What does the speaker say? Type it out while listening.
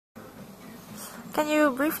Can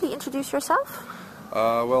you briefly introduce yourself?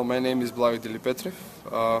 Well, my name is Blagoj Delipetrev.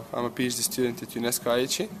 I'm a PhD student at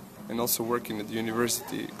UNESCO-IHE and also working at the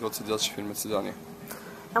University Delipetrev in Macedonia.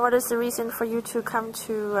 And what is the reason for you to come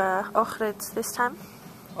to Ohrid this time?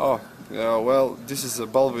 Well, this is a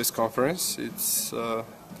BALWOIS conference. It's a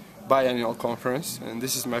biannual conference, and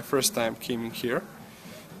this is my first time coming here.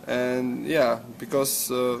 And yeah,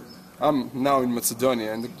 because I'm now in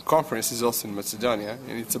Macedonia, and the conference is also in Macedonia,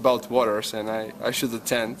 and it's about waters, and I should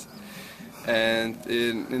attend. And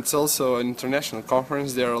it's also an international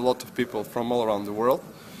conference. There are a lot of people from all around the world,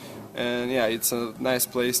 and yeah, it's a nice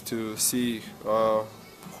place to see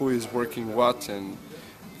who is working what, and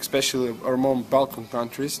especially among Balkan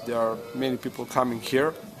countries, there are many people coming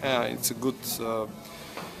here. It's a good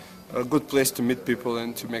place to meet people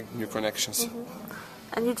and to make new connections.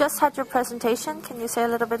 And you just had your presentation. Can you say a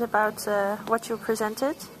little bit about what you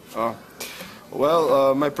presented?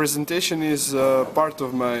 Well, my presentation is part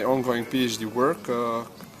of my ongoing PhD work,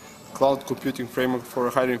 Cloud Computing Framework for a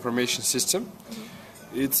Higher Information System.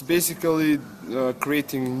 It's basically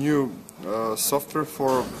creating new software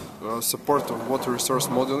for support of water resource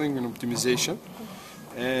modeling and optimization.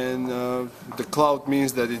 And the cloud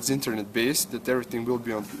means that it's internet-based, that everything will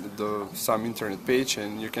be on some internet page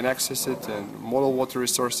and you can access it and model water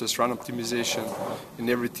resources, run optimization, and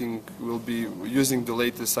everything will be using the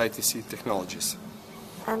latest ITC technologies.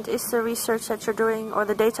 And is the research that you're doing or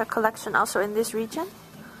the data collection also in this region?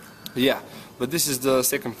 Yeah, but this is the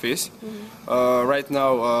second phase. Right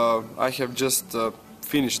now I have just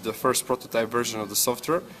finished the first prototype version of the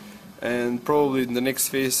software. And probably in the next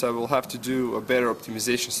phase I will have to do a better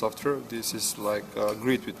optimization software. This is like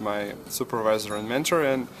agreed with my supervisor and mentor,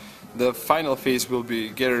 and the final phase will be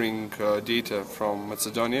gathering data from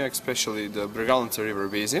Macedonia, especially the Blagoj River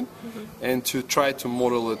basin, and to try to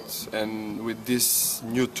model it and with these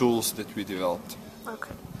new tools that we developed.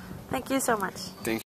 Okay. Thank you so much. Thank you.